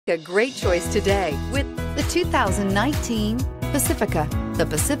A great choice today with the 2019 Pacifica. The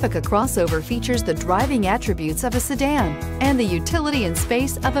Pacifica crossover features the driving attributes of a sedan and the utility and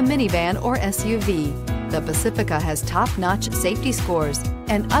space of a minivan or SUV. The Pacifica has top-notch safety scores,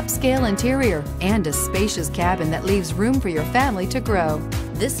 an upscale interior, and a spacious cabin that leaves room for your family to grow.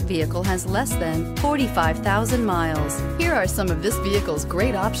 This vehicle has less than 45,000 miles. Here are some of this vehicle's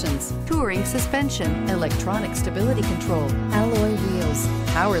great options: touring suspension, electronic stability control, alloy wheels,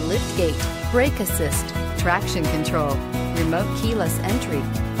 power liftgate, brake assist, traction control, remote keyless entry,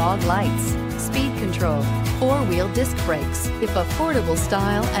 fog lights, speed control, four-wheel disc brakes. If affordable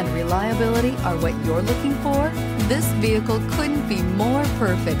style and reliability are what you're looking for, this vehicle couldn't be more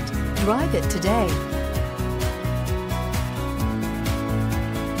perfect. Drive it today.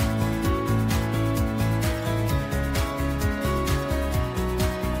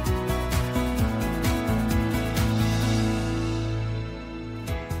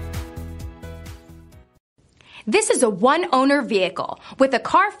 This is a one-owner vehicle with a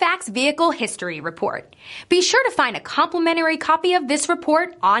Carfax Vehicle History Report. Be sure to find a complimentary copy of this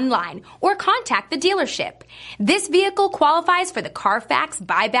report online or contact the dealership. This vehicle qualifies for the Carfax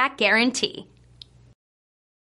Buyback Guarantee.